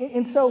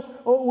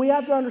we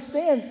have to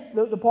understand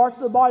the parts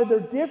of the body, they're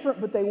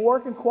different, but they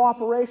work in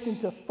cooperation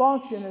to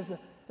function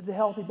as a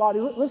healthy body.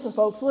 Listen,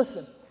 folks,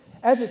 listen.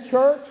 As a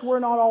church, we're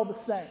not all the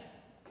same,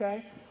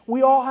 okay?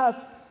 We all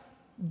have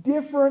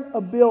different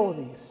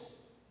abilities.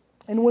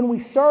 And when we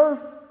serve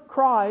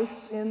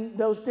Christ in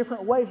those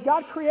different ways,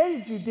 God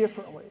created you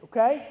differently,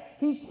 okay?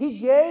 He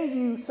gave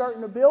you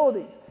certain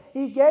abilities.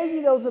 He gave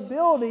you those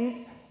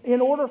abilities in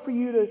order for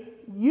you to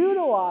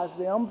utilize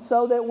them,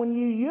 so that when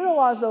you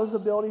utilize those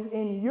abilities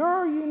in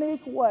your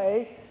unique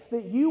way,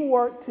 that you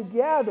work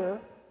together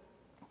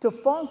to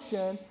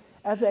function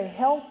as a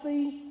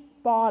healthy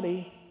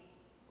body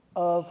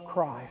of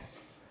Christ.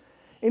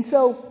 And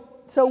so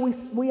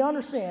we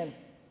understand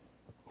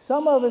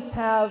some of us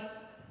have,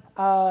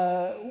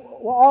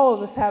 all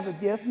of us have a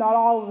gift. Not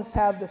all of us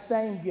have the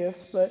same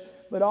gifts,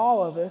 but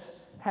all of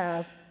us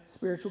have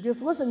spiritual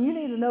gifts. Listen, you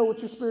need to know what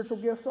your spiritual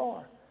gifts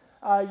are.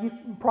 You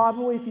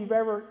probably, if you've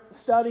ever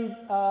studied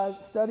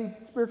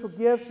spiritual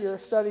gifts, you ever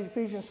studied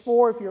Ephesians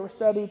 4, if you ever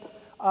studied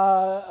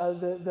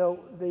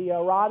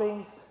the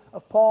writings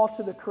of Paul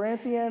to the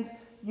Corinthians,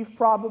 you've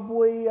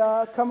probably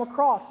come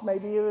across,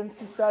 maybe even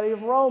some study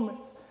of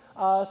Romans,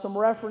 some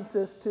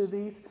references to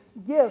these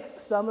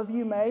gifts. Some of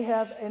you may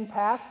have in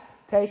past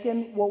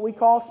taken what we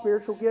call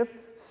spiritual gift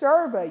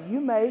survey.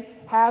 You may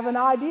have an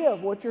idea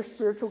of what your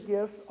spiritual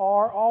gifts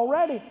are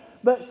already,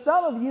 but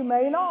some of you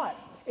may not.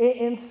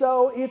 And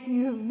so if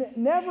you've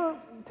never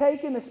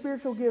taken a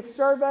spiritual gift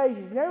survey,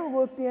 you've never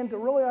looked into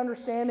really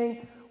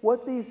understanding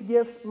what these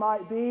gifts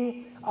might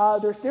be,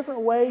 there's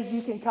different ways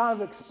you can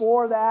kind of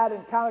explore that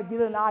and kind of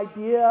get an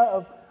idea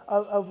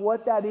of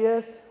what that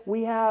is.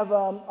 We have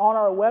on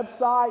our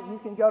website, you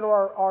can go to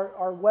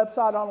our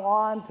website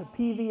online to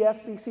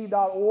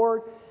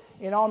pvfbc.org,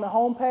 and on the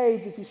home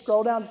page, if you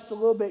scroll down just a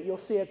little bit, you'll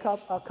see a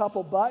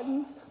couple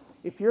buttons.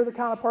 If you're the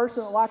kind of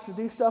person that likes to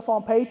do stuff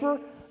on paper,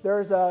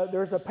 there's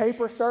a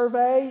paper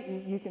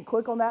survey. You can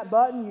click on that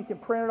button, you can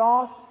print it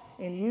off,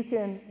 and you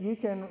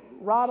can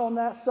write on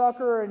that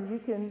sucker, and you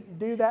can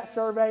do that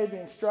survey.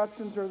 The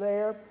instructions are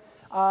there.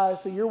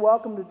 So you're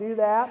welcome to do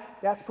that.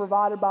 That's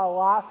provided by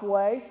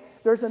Lifeway.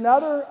 There's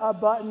another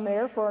button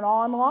there for an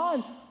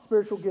online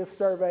spiritual gift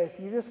survey.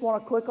 If you just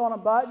want to click on a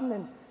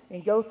button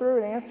and go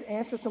through and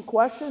answer some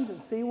questions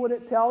and see what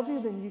it tells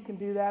you, then you can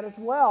do that as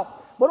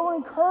well. But I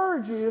want to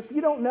encourage you, if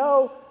you don't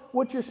know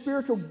what your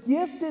spiritual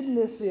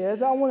giftedness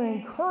is, I want to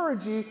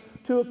encourage you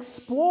to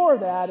explore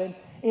that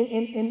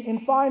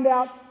and find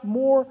out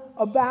more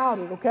about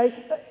it, okay?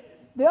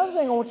 The other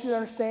thing I want you to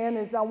understand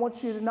is I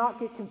want you to not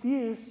get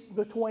confused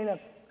between a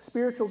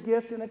spiritual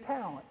gift and a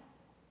talent,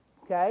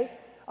 okay?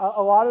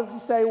 A lot of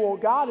you say, well,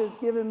 God has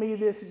given me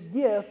this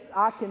gift.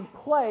 I can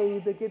play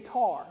the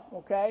guitar,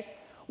 okay?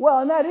 Well,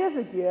 and that is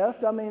a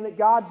gift. I mean, that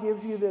God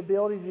gives you the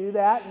ability to do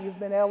that, and you've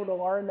been able to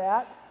learn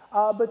that.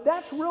 But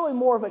that's really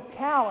more of a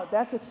talent.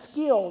 That's a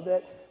skill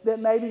that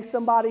maybe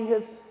somebody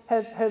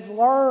has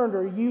learned,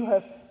 or you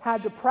have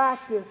had to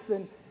practice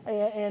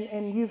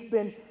and you've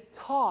been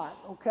taught,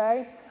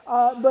 okay?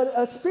 But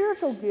a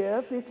spiritual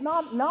gift, it's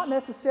not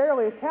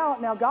necessarily a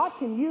talent. Now, God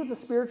can use a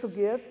spiritual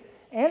gift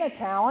and a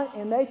talent,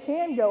 and they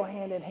can go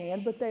hand in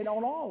hand, but they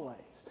don't always.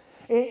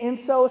 And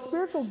so a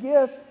spiritual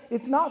gift,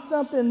 it's not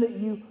something that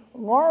you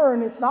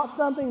learn. It's not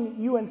something that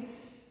you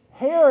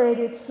inherit.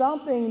 It's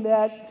something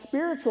that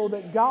spiritual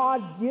that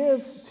God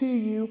gives to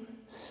you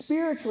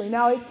spiritually.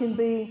 Now, it can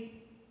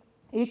be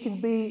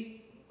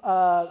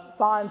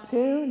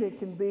fine-tuned.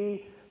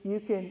 You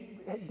can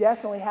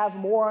definitely have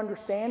more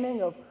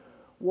understanding of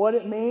what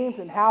it means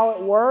and how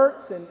it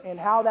works and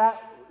how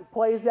that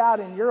plays out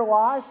in your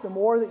life. The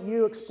more that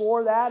you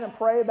explore that and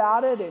pray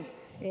about it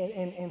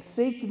and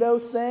seek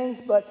those things.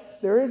 But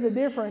there is a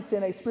difference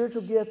in a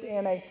spiritual gift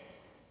and a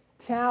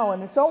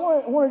talent. And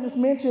so I want to just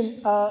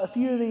mention a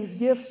few of these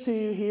gifts to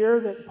you here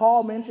that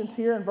Paul mentions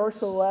here in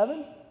verse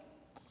 11.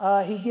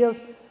 I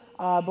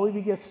believe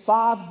he gives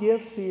 5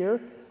 gifts here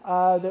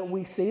that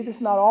we see. This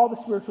is not all the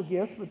spiritual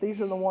gifts, but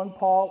these are the ones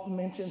Paul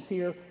mentions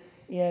here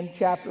in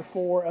chapter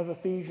 4 of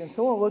Ephesians.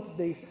 So I want to look at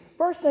these.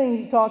 First thing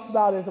he talks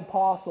about is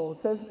apostle.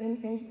 It says,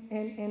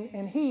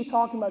 and he,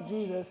 talking about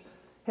Jesus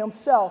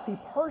himself, he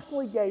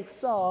personally gave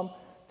some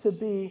to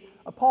be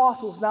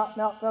apostles.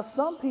 Now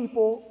some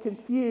people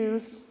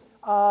confuse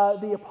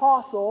the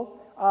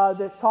apostle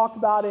that's talked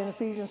about in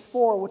Ephesians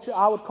 4, which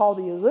I would call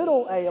the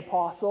little a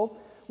apostle,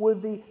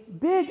 with the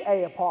big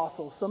A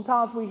apostles.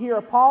 Sometimes we hear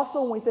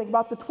apostle and we think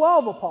about the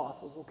 12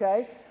 apostles,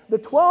 okay? The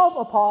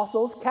 12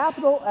 apostles,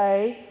 capital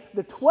A,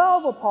 the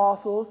 12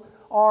 apostles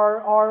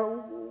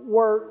were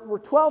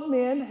 12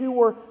 men who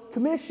were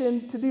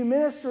commissioned to do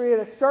ministry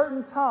at a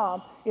certain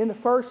time in the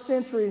first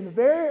century, in the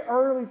very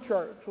early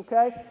church,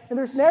 okay? And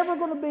there's never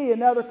going to be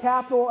another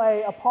capital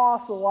A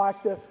apostle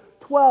like the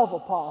 12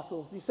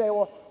 apostles. You say,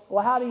 well,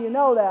 how do you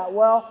know that?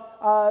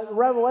 Well,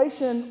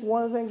 Revelation,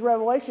 one of the things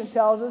Revelation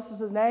tells us is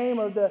the name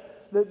of the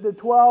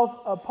 12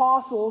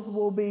 apostles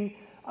will be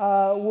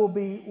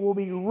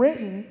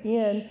written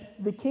in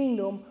the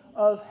kingdom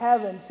of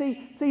heaven.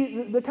 See,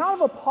 the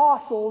kind of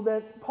apostle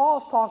that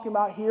Paul's talking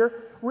about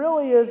here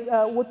really is,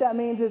 what that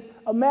means is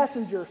a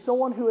messenger,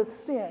 someone who is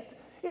sent.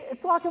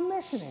 It's like a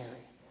missionary.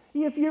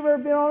 If you've ever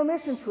been on a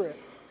mission trip,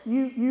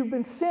 you've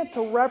been sent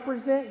to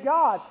represent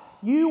God.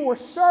 You were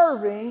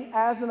serving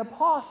as an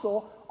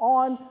apostle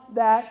on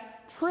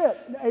that trip,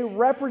 a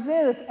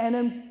representative, an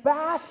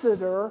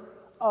ambassador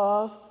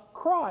of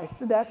Christ.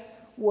 And that's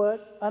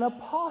what an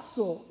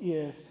apostle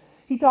is.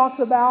 He talks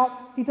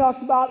about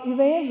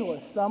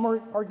evangelists. Some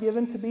are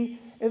given to be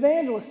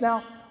evangelists.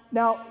 Now,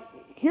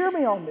 hear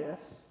me on this.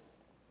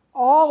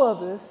 All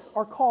of us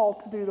are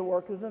called to do the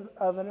work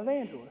of an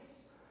evangelist.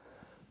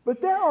 But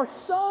there are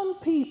some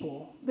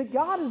people that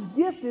God has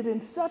gifted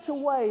in such a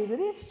way that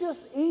it's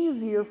just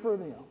easier for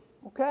them.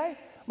 Okay?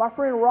 My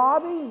friend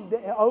Robbie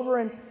over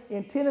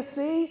in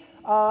Tennessee,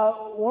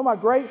 one of my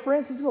great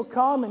friends, he's going to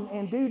come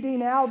and do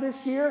D-Now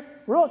this year.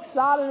 Real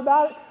excited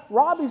about it.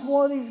 Robbie's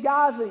one of these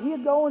guys that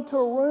he'll go into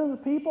a room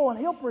with people and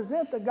he'll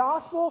present the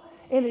gospel,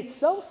 and it's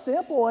so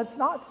simple. It's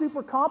not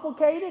super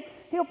complicated.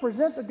 He'll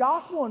present the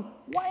gospel and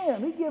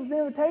wham, he gives the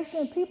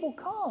invitation and people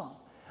come.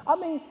 I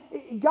mean,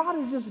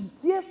 God has just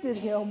gifted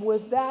him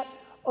with that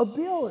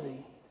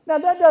ability. Now,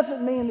 that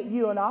doesn't mean that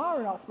you and I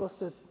are not supposed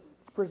to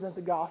present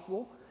the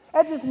gospel.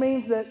 That just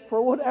means that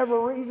for whatever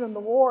reason,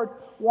 the Lord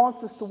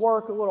wants us to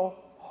work a little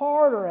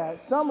harder at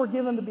it. Some are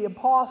given to be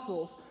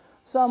apostles.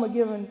 Some are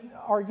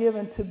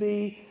given to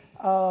be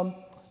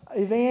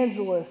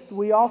evangelists.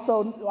 We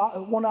also,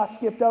 one I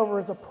skipped over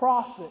is a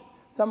prophet.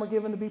 Some are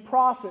given to be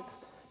prophets.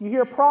 You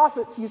hear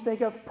prophets, you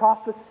think of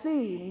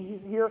prophecy.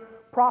 You hear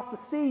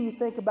prophecy, you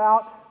think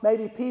about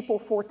maybe people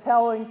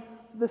foretelling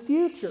the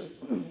future.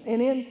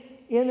 And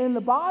in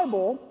the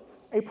Bible,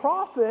 a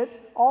prophet,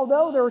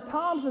 although there are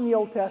times in the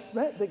Old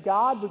Testament that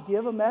God would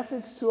give a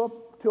message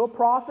to a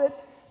prophet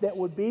that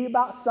would be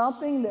about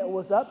something that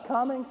was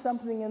upcoming,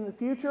 something in the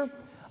future,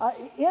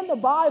 in the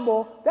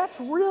Bible, that's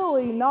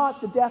really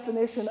not the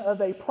definition of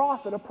a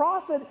prophet. A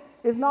prophet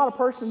is not a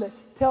person that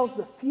tells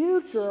the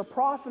future. A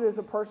prophet is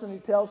a person who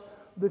tells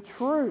the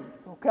truth,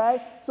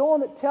 okay? Someone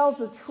that tells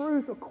the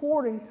truth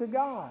according to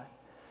God.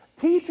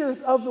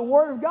 Teachers of the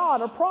Word of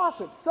God are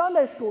prophets.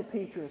 Sunday school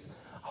teachers.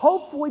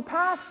 Hopefully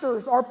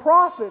pastors are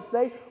prophets.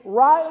 They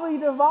rightly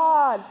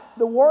divide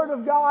the Word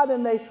of God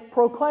and they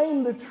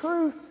proclaim the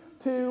truth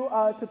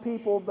to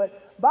people.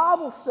 But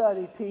Bible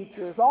study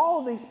teachers,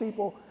 all of these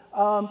people,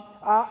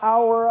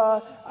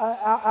 our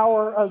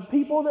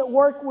people that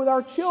work with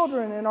our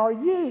children and our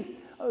youth,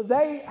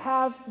 they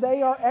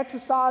are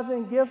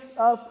exercising gifts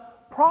of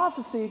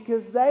prophecy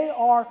because they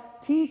are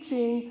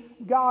teaching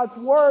God's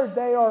word.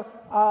 They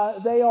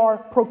are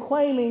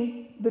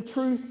proclaiming the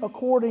truth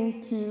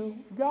according to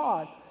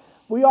God.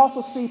 We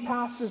also see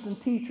pastors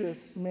and teachers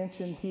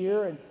mentioned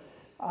here, and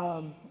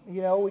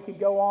we could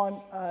go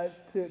on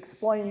to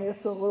explain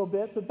this a little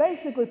bit. But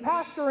basically,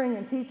 pastoring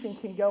and teaching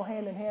can go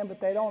hand in hand,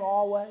 but they don't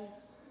always.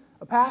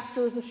 A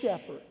pastor is a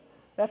shepherd.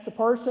 That's a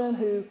person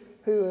who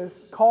is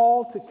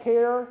called to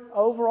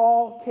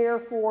overall care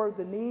for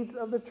the needs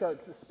of the church,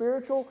 the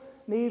spiritual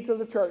needs of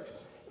the church.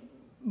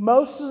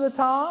 Most of the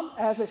time,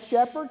 as a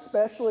shepherd,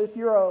 especially if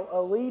you're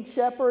a lead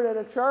shepherd at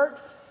a church,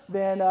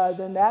 then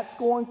that's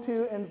going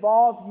to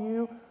involve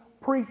you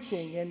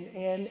preaching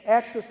and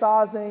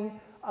exercising,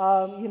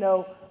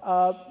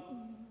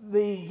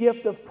 the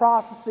gift of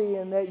prophecy,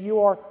 and that you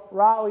are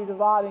rightly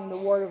dividing the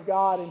Word of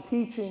God and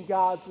teaching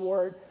God's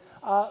Word.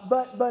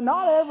 But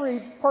not every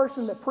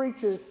person that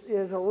preaches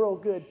is a real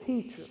good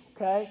teacher,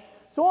 okay?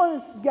 Someone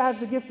who has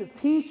the gift of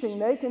teaching,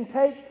 they can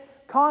take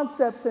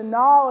concepts and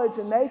knowledge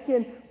and they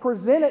can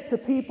present it to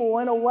people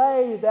in a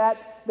way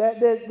that's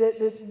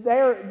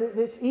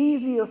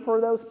easier for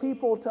those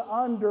people to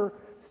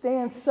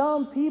understand.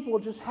 Some people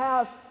just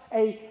have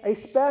a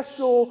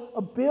special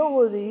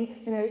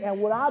ability,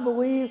 and what I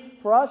believe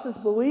for us as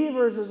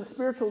believers is a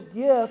spiritual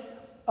gift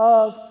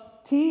of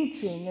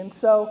teaching. And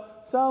so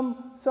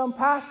some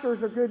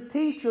pastors are good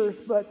teachers,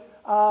 but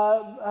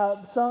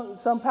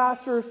some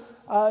pastors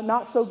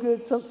not so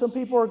good. Some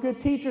people are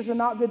good teachers and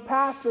not good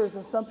pastors,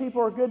 and some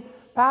people are good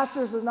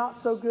pastors but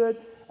not so good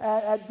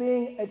at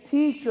being a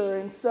teacher.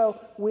 And so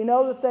we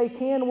know that they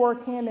can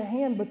work hand in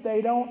hand, but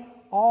they don't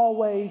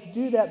always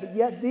do that. But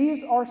yet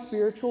these are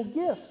spiritual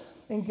gifts,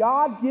 and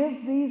God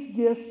gives these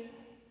gifts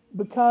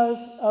because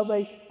of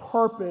a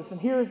purpose.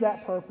 And here's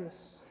that purpose.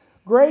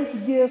 Grace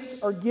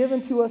gifts are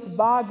given to us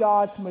by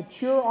God to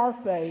mature our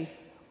faith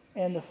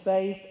and the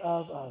faith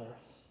of others.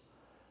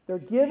 They're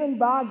given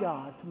by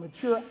God to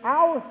mature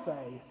our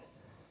faith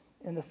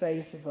and the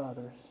faith of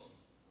others.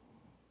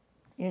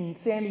 In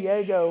San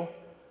Diego,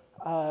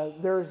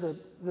 there's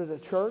a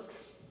church.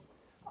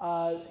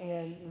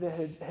 and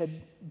that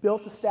had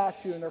built a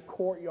statue in their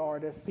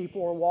courtyard. As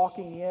people were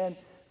walking in,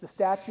 the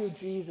statue of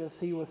Jesus,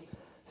 he was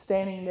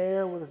standing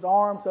there with his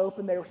arms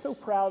open. They were so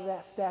proud of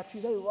that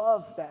statue. They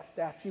loved that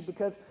statue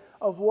because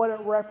of what it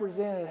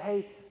represented.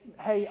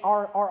 Hey,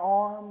 our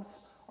arms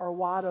are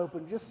wide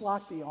open, just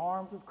like the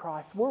arms of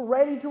Christ. We're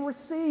ready to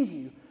receive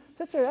you.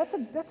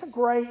 That's a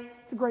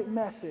great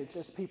message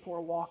as people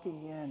are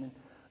walking in and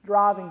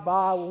driving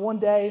by. Well, one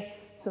day,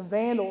 some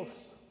vandals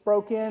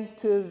broke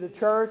into the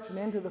church and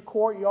into the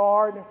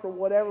courtyard, and for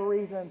whatever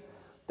reason,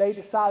 they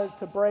decided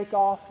to break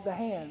off the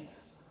hands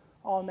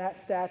on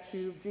that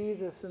statue of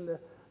Jesus. And the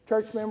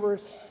church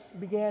members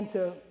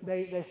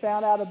they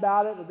found out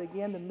about it. They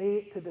began to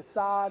meet to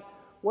decide,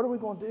 what are we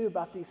going to do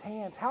about these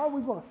hands? How are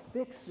we going to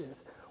fix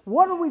this?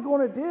 What are we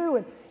going to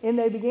do? And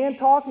they began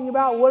talking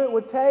about what it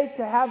would take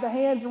to have the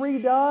hands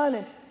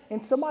redone.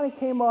 And somebody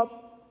came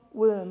up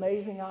with an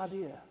amazing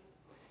idea.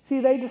 See,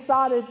 they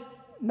decided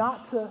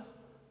not to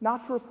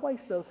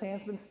replace those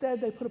hands, but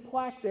instead they put a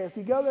plaque there. If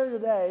you go there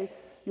today,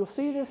 you'll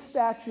see this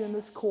statue in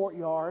this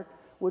courtyard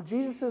with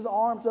Jesus'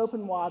 arms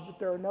open wide, but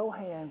there are no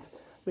hands.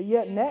 But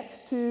yet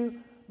next to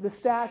the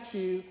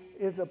statue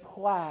is a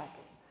plaque.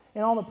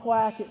 And on the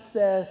plaque it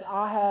says,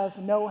 I have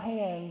no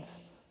hands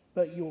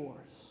but yours.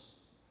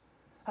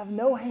 I have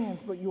no hands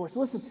but yours.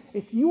 Listen,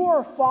 if you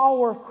are a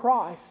follower of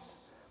Christ,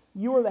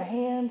 you are the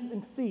hands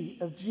and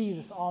feet of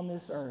Jesus on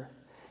this earth.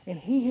 And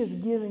he has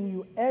given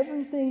you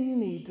everything you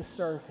need to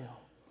serve him.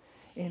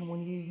 And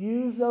when you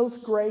use those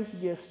grace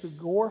gifts to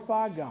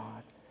glorify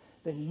God,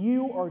 then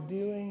you are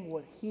doing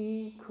what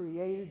he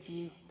created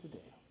you to do.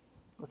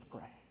 Let's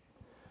pray.